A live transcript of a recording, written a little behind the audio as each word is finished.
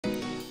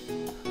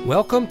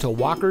Welcome to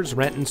Walker's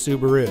Renton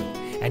Subaru,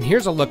 and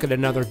here's a look at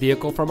another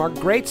vehicle from our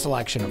great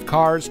selection of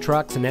cars,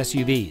 trucks, and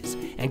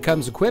SUVs, and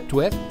comes equipped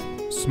with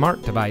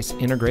smart device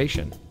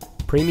integration,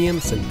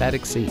 premium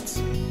synthetic seats,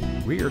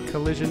 rear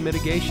collision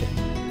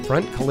mitigation,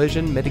 front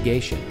collision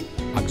mitigation,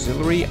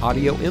 auxiliary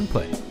audio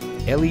input,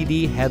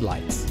 LED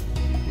headlights,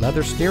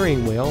 leather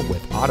steering wheel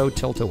with auto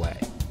tilt-away,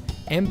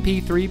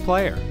 MP3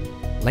 player,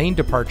 lane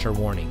departure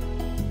warning,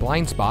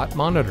 blind spot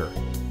monitor.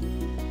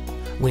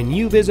 When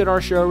you visit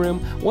our showroom,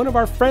 one of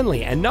our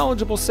friendly and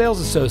knowledgeable sales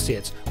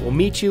associates will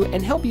meet you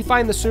and help you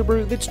find the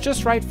Subaru that's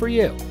just right for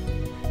you.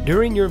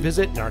 During your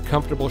visit in our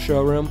comfortable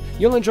showroom,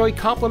 you'll enjoy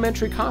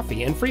complimentary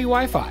coffee and free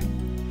Wi-Fi.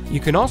 You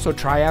can also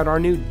try out our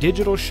new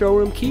digital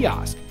showroom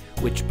kiosk,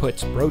 which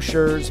puts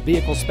brochures,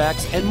 vehicle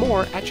specs, and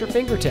more at your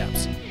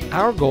fingertips.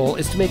 Our goal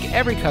is to make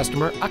every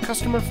customer a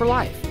customer for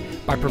life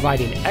by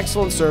providing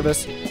excellent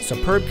service,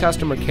 superb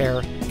customer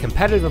care,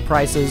 competitive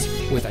prices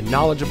with a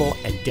knowledgeable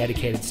and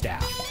dedicated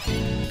staff.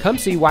 Come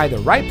see why the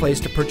right place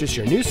to purchase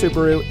your new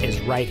Subaru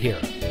is right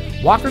here.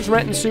 Walker's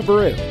Renton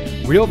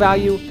Subaru. Real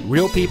value,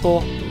 real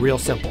people, real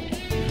simple.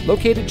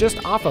 Located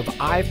just off of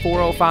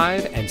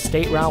I-405 and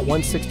State Route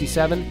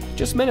 167,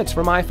 just minutes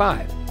from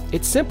I-5.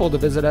 It's simple to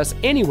visit us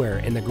anywhere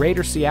in the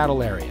greater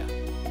Seattle area.